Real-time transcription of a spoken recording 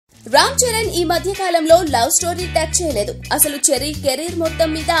రామ్ చరణ్ ఈ మధ్య కాలంలో లవ్ స్టోరీ టచ్ చేయలేదు. అసలు చెర్రీ కెరీర్ మొత్తం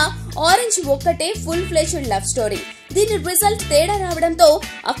మీద ఆరెంజ్ ఒక్కటే ఫుల్ ఫ్లెజ్డ్ లవ్ స్టోరీ. దీని రిజల్ట్ తేడా రావడంతో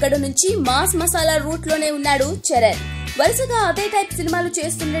అక్కడ నుంచి మాస్ మసాలా రూట్ లోనే ఉన్నాడు చరణ్. వరుసగా అదే టైప్ సినిమాలు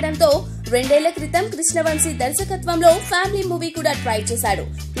చేస్తుండటంతో 2 ఏళ్ల క్రితం కృష్ణవంశీ దర్శకత్వంలో ఫ్యామిలీ మూవీ కూడా ట్రై చేశాడు.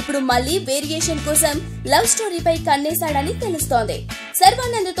 ఇప్పుడు మళ్లీ వేరియేషన్ కోసం లవ్ స్టోరీపై కన్నేశాడని తెలుస్తోంది.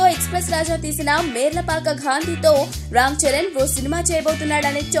 సర్వానందతో ఎక్స్ప్రెస్ రాజా తీసిన మేర్లపాక గాంధీతో రామ్ చరణ్ ఓ సినిమా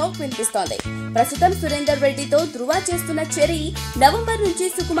చేయబోతున్నాడనే టాక్ వినిపిస్తోంది. ప్రస్తుతం సురేందర్ రెడ్డితో ధృవ చేస్తున్న చెర్రీ నవంబర్ నుంచి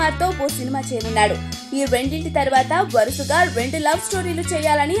సుకుమార్ తో ఓ సినిమా చేయనున్నాడు. ఈ రెండింటి తర్వాత వరుసగా 2 లవ్ స్టోరీలు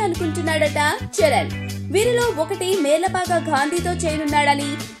చేయాలని అనుకుంటున్నాడట చరణ్. వీరిలో ఒకటి మేర్లపాక గాంధీతో చేయనున్నాడని,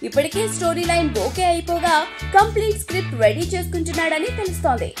 ఇప్పటికే story line okay అయిపోగా complete script ready చేసుకుంటున్నాడని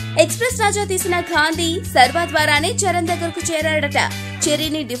తెలుస్తోంది. ఎక్స్ప్రెస్ రాజా తీసిన గాంధీ సర్వా ద్వారానే చరణ్ దగ్గరకు చేరాడట.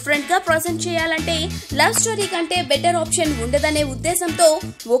 చెర్రీని డిఫరెంట్ గా ప్రజెంట్ చేయాలంటే లవ్ స్టోరీ కంటే బెటర్ ఆప్షన్ ఉండదనే ఉద్దేశంతో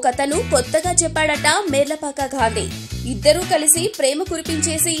ఒకతను కొత్తగా చెప్పాడట మేర్లపాక గాంధీ. ఇద్దరూ కలిసి ప్రేమ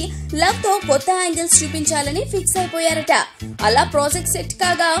కురిపించేసి లవ్ తో కొత్త యాంగిల్స్ చూపించాలని ఫిక్స్ అయిపోయారట. అలా ప్రాజెక్ట్ సెట్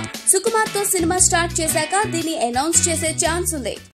కాగా సుకుమార్ తో సినిమా స్టార్ట్ చేశాక దీన్ని అనౌన్స్ చేసే ఛాన్స్ ఉంది.